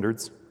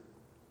standards,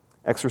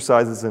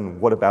 exercises in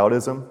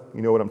whataboutism.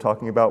 You know what I'm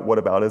talking about,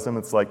 whataboutism?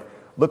 It's like,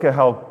 look at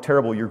how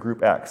terrible your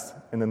group acts.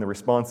 And then the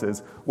response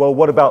is, well,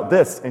 what about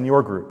this in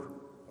your group?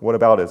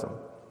 Whataboutism.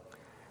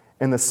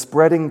 And the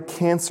spreading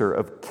cancer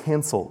of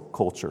cancel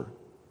culture.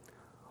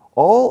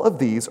 All of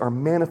these are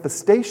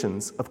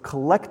manifestations of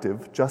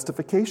collective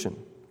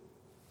justification.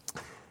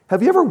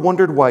 Have you ever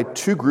wondered why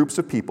two groups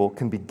of people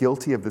can be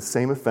guilty of the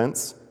same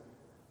offense,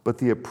 but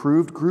the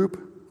approved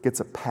group gets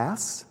a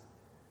pass,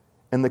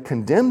 and the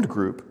condemned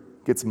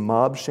group gets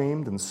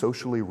mob-shamed and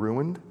socially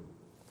ruined?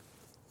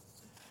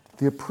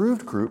 The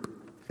approved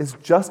group is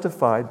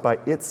justified by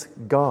its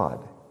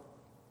God,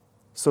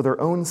 so their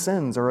own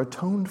sins are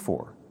atoned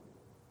for.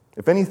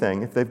 If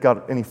anything, if they've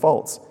got any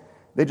faults,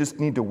 they just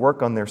need to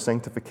work on their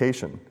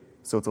sanctification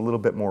so it's a little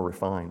bit more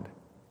refined.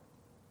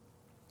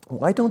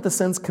 Why don't the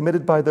sins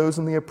committed by those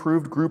in the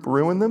approved group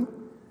ruin them?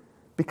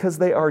 Because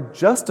they are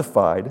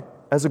justified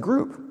as a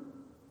group.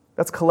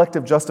 That's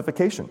collective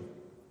justification.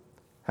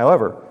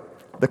 However,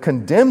 the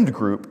condemned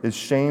group is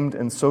shamed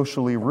and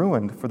socially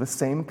ruined for the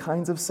same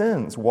kinds of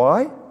sins.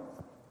 Why?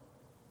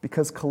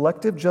 Because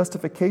collective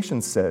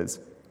justification says,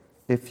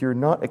 if you're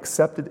not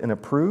accepted and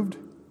approved,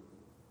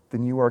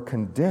 then you are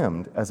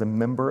condemned as a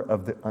member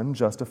of the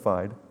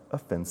unjustified,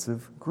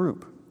 offensive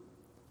group.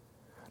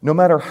 No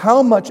matter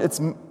how much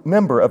its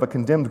member of a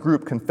condemned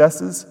group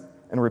confesses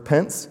and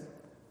repents,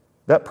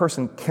 that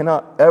person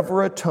cannot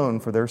ever atone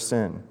for their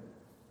sin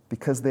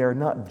because they are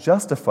not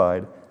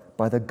justified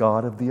by the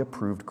God of the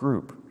approved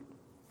group.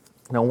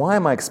 Now, why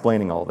am I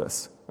explaining all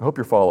this? I hope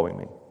you're following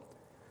me.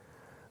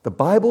 The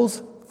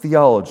Bible's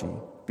theology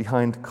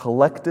behind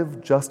collective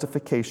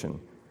justification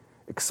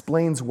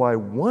explains why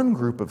one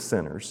group of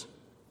sinners,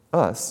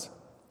 us,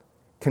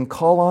 can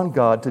call on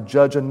God to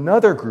judge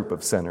another group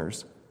of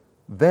sinners,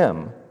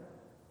 them,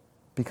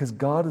 because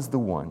God is the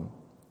one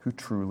who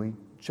truly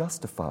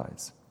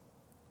justifies,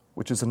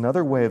 which is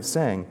another way of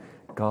saying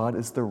God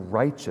is the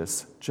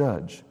righteous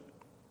judge.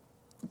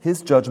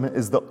 His judgment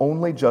is the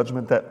only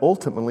judgment that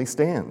ultimately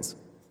stands.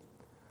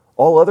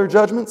 All other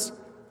judgments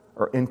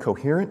are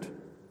incoherent,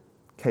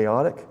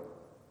 chaotic,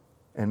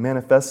 and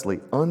manifestly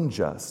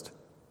unjust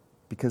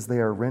because they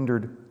are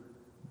rendered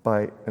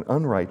by an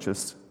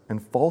unrighteous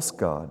and false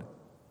God,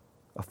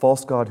 a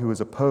false God who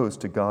is opposed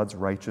to God's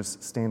righteous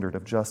standard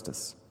of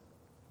justice.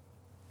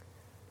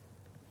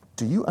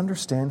 Do you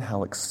understand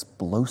how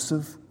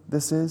explosive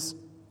this is?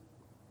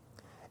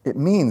 It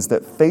means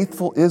that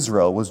faithful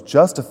Israel was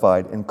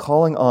justified in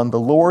calling on the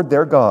Lord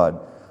their God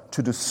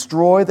to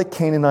destroy the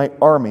Canaanite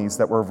armies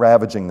that were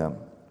ravaging them.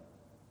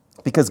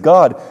 Because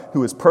God,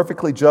 who is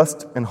perfectly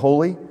just and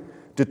holy,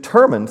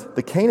 determined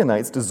the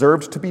Canaanites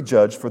deserved to be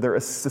judged for their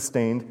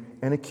sustained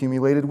and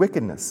accumulated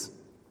wickedness.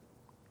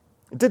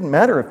 It didn't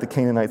matter if the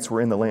Canaanites were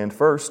in the land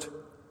first.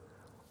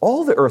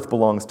 All the earth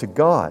belongs to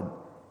God,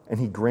 and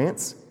He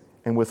grants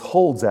and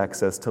withholds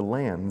access to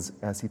lands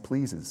as He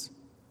pleases.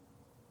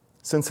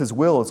 Since His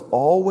will is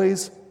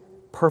always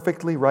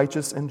perfectly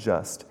righteous and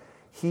just,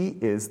 He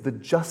is the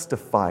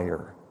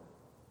justifier.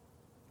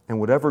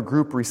 And whatever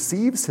group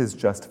receives His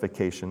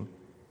justification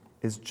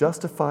is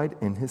justified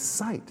in His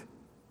sight.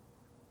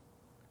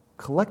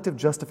 Collective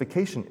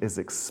justification is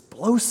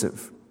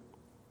explosive.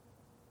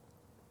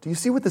 Do you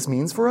see what this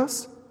means for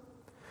us?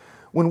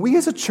 When we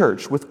as a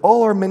church, with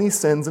all our many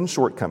sins and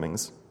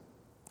shortcomings,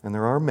 and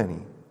there are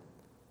many,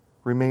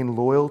 remain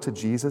loyal to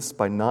Jesus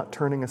by not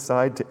turning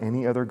aside to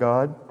any other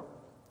God,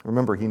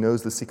 remember, He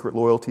knows the secret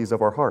loyalties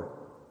of our heart,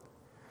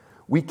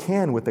 we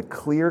can, with a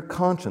clear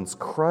conscience,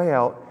 cry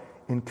out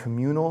in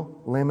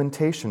communal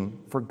lamentation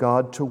for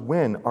God to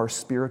win our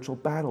spiritual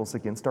battles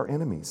against our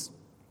enemies.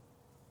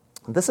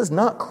 This is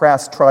not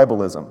crass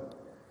tribalism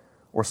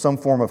or some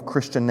form of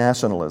Christian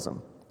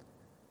nationalism,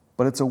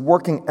 but it's a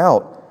working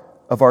out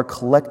of our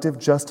collective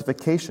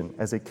justification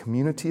as a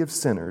community of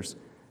sinners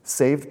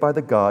saved by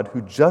the God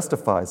who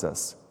justifies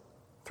us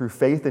through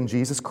faith in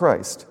Jesus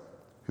Christ,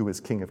 who is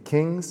King of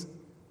kings,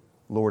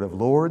 Lord of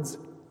lords,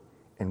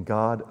 and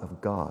God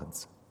of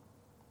gods.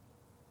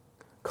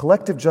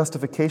 Collective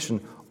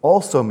justification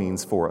also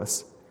means for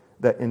us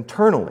that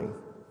internally,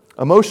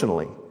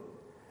 emotionally,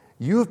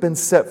 you have been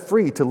set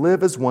free to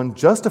live as one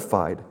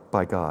justified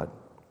by God.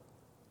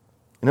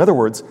 In other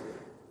words,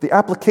 the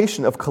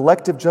application of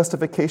collective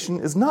justification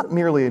is not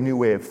merely a new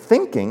way of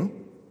thinking,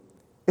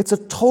 it's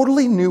a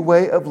totally new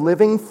way of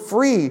living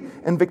free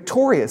and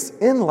victorious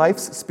in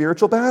life's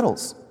spiritual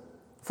battles.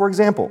 For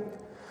example,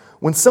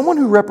 when someone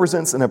who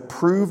represents an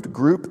approved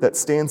group that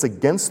stands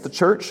against the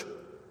church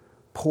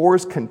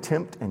pours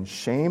contempt and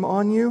shame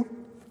on you,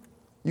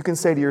 you can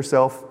say to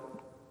yourself,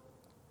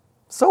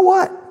 so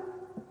what?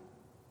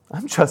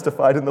 I'm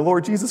justified in the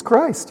Lord Jesus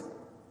Christ.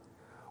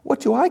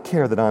 What do I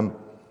care that I'm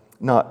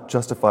not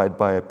justified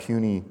by a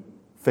puny,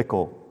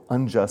 fickle,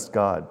 unjust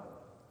God,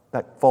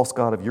 that false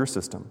God of your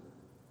system?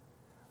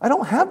 I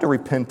don't have to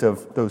repent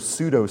of those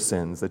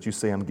pseudo-sins that you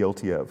say I'm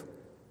guilty of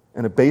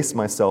and abase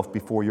myself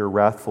before your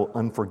wrathful,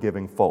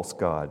 unforgiving, false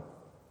God.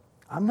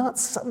 I'm not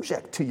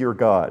subject to your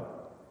God.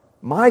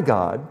 My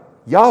God,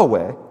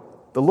 Yahweh,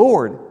 the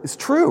Lord, is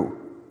true.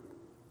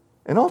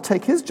 And I'll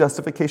take His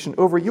justification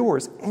over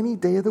yours any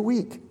day of the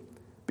week,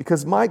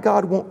 because my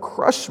God won't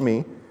crush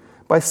me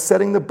by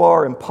setting the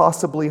bar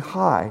impossibly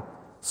high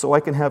so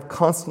I have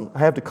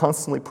to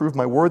constantly prove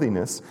my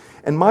worthiness.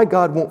 And my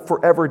God won't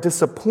forever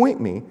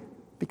disappoint me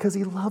because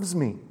He loves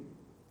me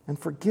and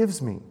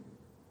forgives me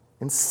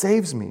and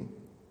saves me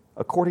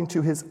according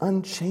to his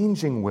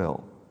unchanging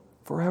will,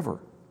 forever.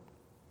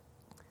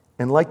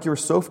 And like your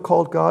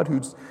so-called God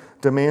whose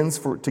demands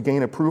to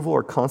gain approval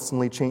are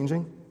constantly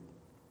changing,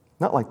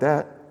 not like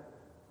that.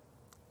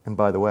 And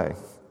by the way,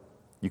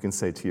 you can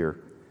say to your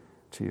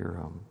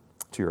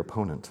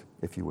opponent,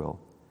 if you will,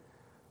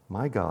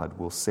 my God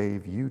will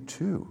save you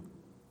too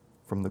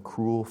from the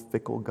cruel,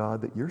 fickle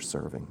God that you're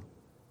serving.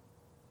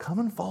 Come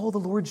and follow the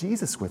Lord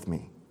Jesus with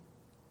me.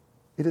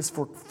 It is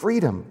for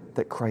freedom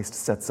that Christ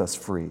sets us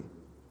free.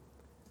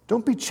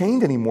 Don't be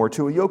chained anymore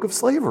to a yoke of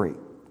slavery.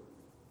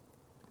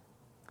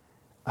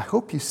 I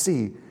hope you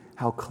see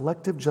how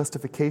collective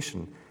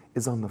justification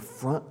is on the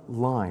front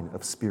line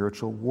of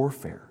spiritual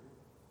warfare.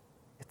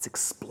 It's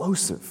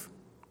explosive.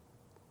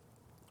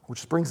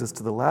 Which brings us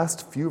to the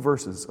last few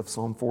verses of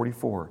Psalm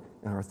 44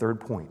 and our third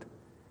point,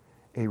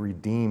 a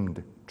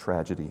redeemed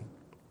tragedy.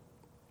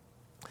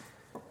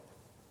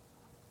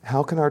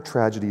 How can our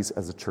tragedies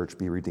as a church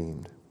be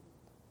redeemed?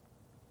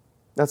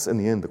 That's in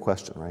the end the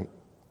question, right?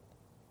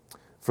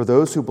 For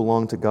those who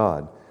belong to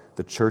God,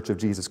 the church of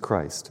Jesus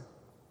Christ,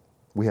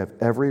 we have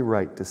every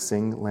right to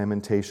sing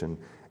lamentation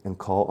and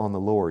call on the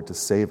Lord to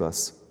save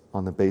us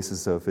on the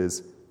basis of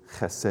his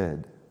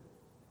chesed,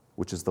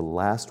 which is the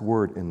last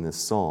word in this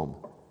psalm.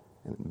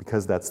 And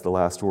because that's the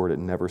last word, it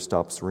never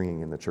stops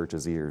ringing in the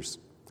church's ears.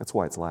 That's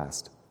why it's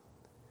last.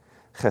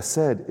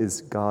 Chesed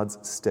is God's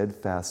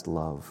steadfast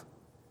love,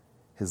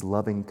 his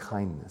loving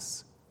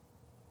kindness,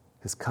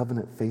 his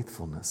covenant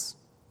faithfulness.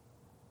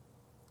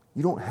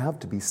 You don't have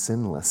to be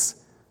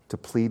sinless to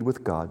plead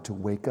with God to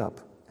wake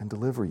up and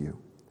deliver you.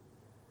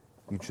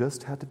 You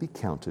just have to be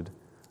counted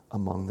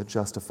among the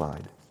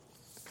justified,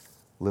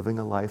 living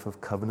a life of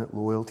covenant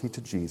loyalty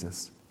to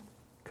Jesus,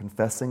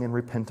 confessing and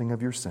repenting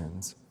of your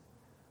sins,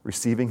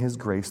 receiving his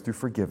grace through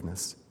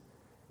forgiveness,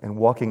 and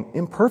walking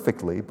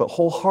imperfectly but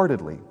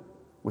wholeheartedly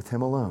with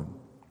him alone.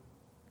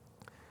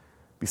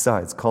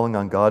 Besides, calling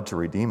on God to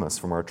redeem us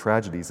from our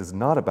tragedies is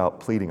not about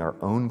pleading our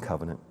own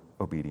covenant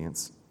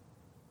obedience.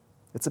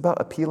 It's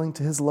about appealing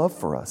to his love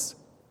for us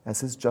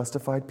as his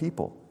justified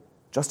people,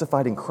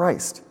 justified in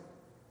Christ,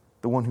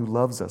 the one who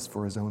loves us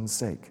for his own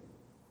sake.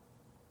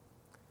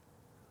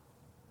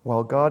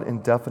 While God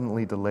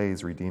indefinitely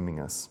delays redeeming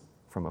us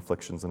from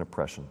afflictions and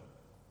oppression,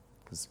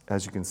 because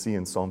as you can see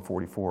in Psalm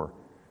 44,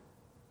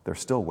 they're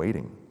still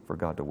waiting for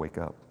God to wake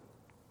up.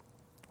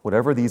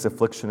 Whatever these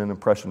affliction and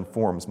oppression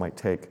forms might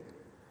take,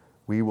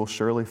 we will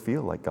surely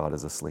feel like God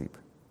is asleep,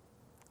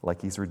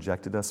 like he's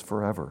rejected us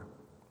forever,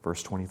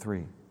 verse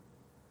 23,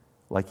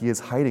 like he is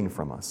hiding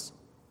from us,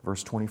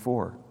 verse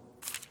 24,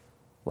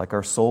 like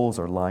our souls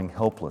are lying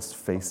helpless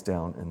face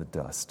down in the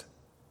dust,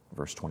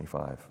 verse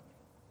 25.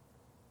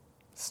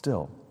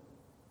 Still,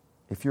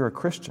 if you're a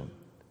Christian,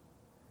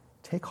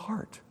 take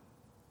heart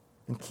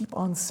and keep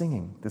on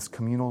singing this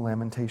communal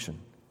lamentation,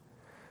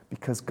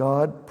 because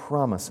God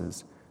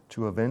promises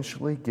to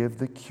eventually give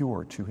the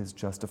cure to his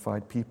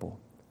justified people,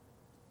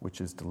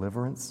 which is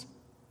deliverance,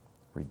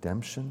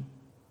 redemption,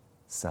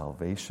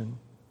 salvation,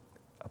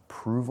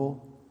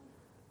 approval,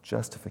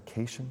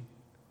 justification,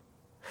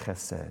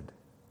 chesed,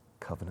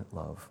 covenant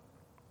love.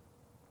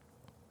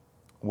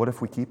 What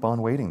if we keep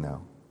on waiting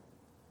now?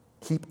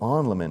 Keep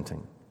on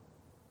lamenting,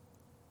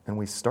 and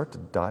we start to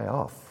die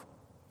off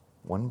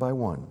one by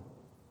one,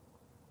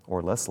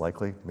 or less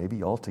likely,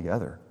 maybe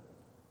altogether.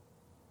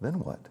 Then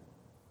what?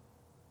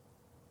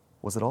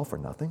 Was it all for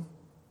nothing?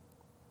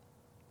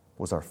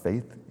 Was our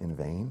faith in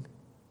vain?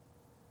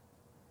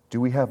 Do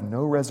we have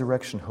no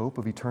resurrection hope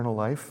of eternal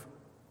life?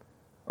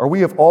 Are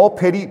we of all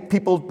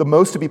people the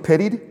most to be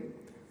pitied?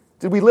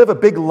 Did we live a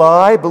big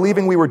lie,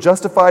 believing we were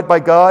justified by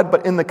God,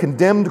 but in the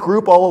condemned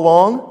group all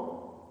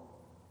along?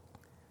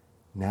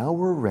 Now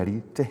we're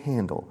ready to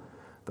handle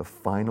the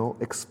final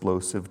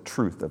explosive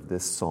truth of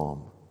this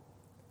psalm.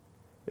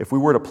 If we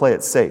were to play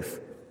it safe,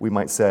 we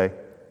might say,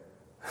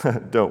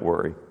 don't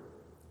worry,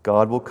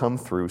 God will come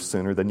through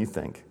sooner than you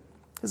think.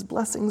 His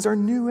blessings are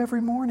new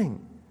every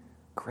morning.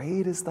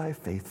 Great is thy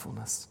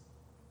faithfulness.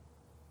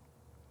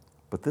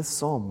 But this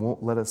psalm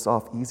won't let us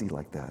off easy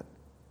like that.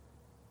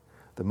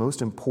 The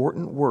most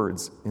important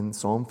words in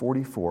Psalm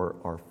 44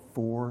 are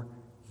for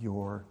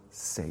your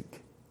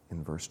sake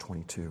in verse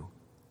 22.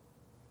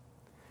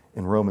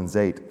 In Romans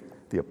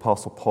 8, the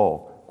Apostle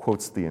Paul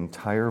quotes the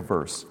entire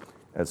verse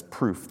as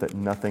proof that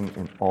nothing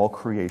in all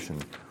creation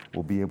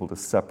will be able to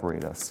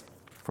separate us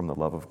from the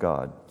love of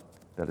God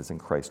that is in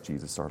Christ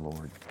Jesus our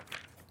Lord.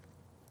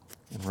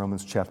 In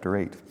Romans chapter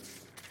 8,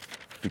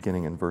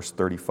 beginning in verse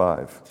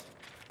 35,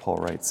 Paul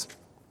writes,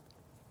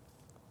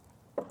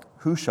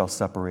 "Who shall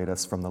separate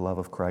us from the love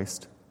of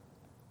Christ?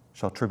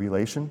 Shall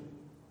tribulation,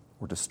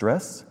 or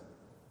distress,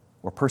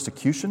 or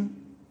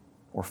persecution,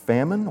 or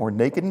famine, or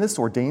nakedness,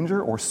 or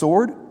danger, or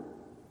sword?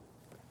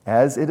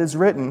 As it is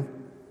written,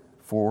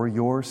 for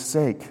your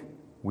sake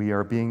we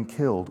are being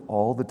killed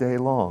all the day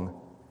long.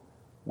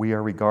 We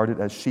are regarded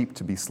as sheep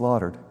to be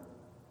slaughtered.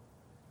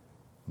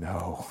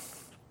 No,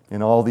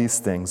 in all these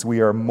things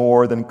we are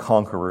more than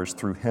conquerors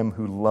through him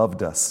who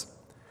loved us.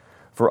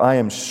 For I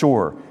am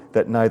sure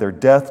that neither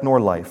death nor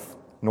life,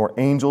 nor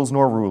angels,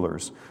 nor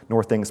rulers,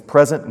 nor things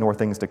present, nor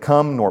things to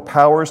come, nor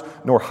powers,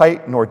 nor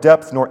height, nor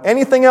depth, nor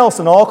anything else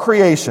in all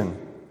creation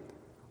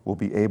will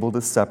be able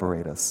to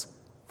separate us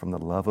from the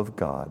love of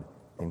God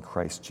in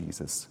Christ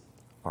Jesus,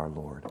 our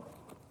Lord.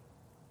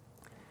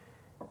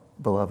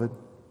 Beloved,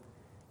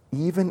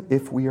 even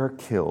if we are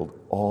killed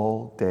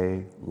all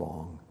day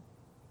long,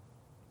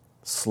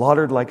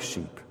 slaughtered like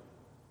sheep,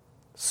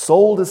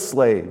 sold as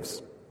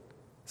slaves,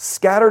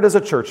 scattered as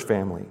a church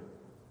family,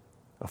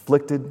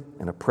 afflicted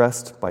and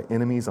oppressed by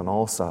enemies on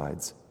all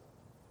sides,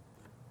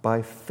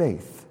 by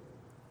faith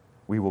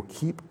we will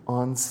keep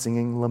on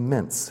singing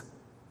laments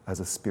as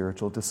a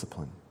spiritual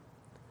discipline.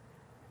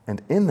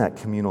 And in that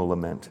communal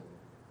lament,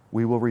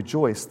 we will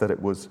rejoice that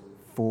it was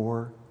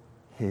for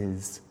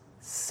His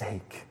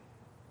sake.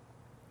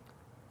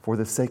 For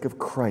the sake of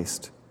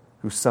Christ,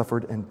 who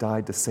suffered and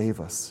died to save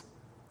us.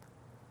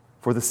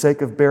 For the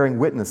sake of bearing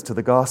witness to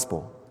the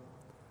gospel.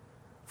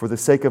 For the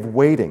sake of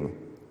waiting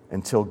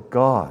until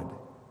God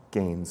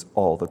gains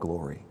all the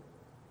glory.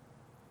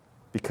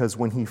 Because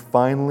when He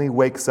finally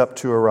wakes up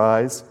to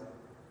arise,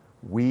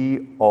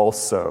 we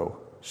also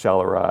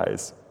shall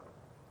arise.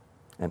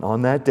 And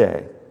on that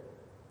day,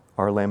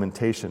 our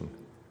lamentation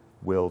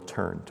will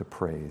turn to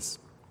praise.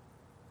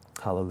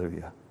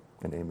 Hallelujah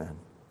and amen.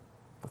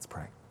 Let's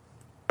pray.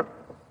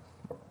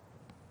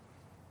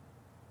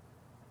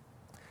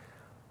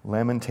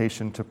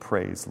 Lamentation to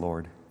praise,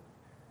 Lord.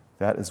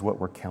 That is what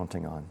we're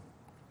counting on.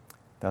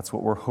 That's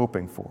what we're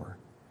hoping for.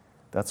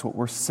 That's what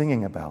we're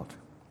singing about.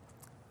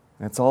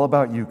 And it's all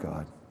about you,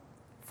 God,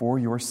 for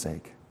your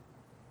sake.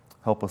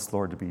 Help us,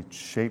 Lord, to be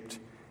shaped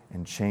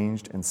and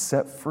changed and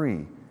set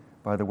free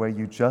by the way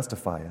you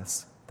justify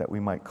us, that we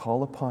might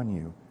call upon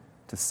you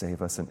to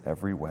save us in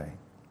every way.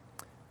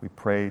 We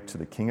pray to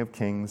the King of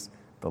Kings,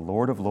 the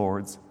Lord of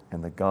Lords,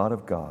 and the God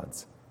of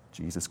gods,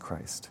 Jesus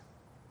Christ.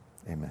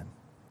 Amen.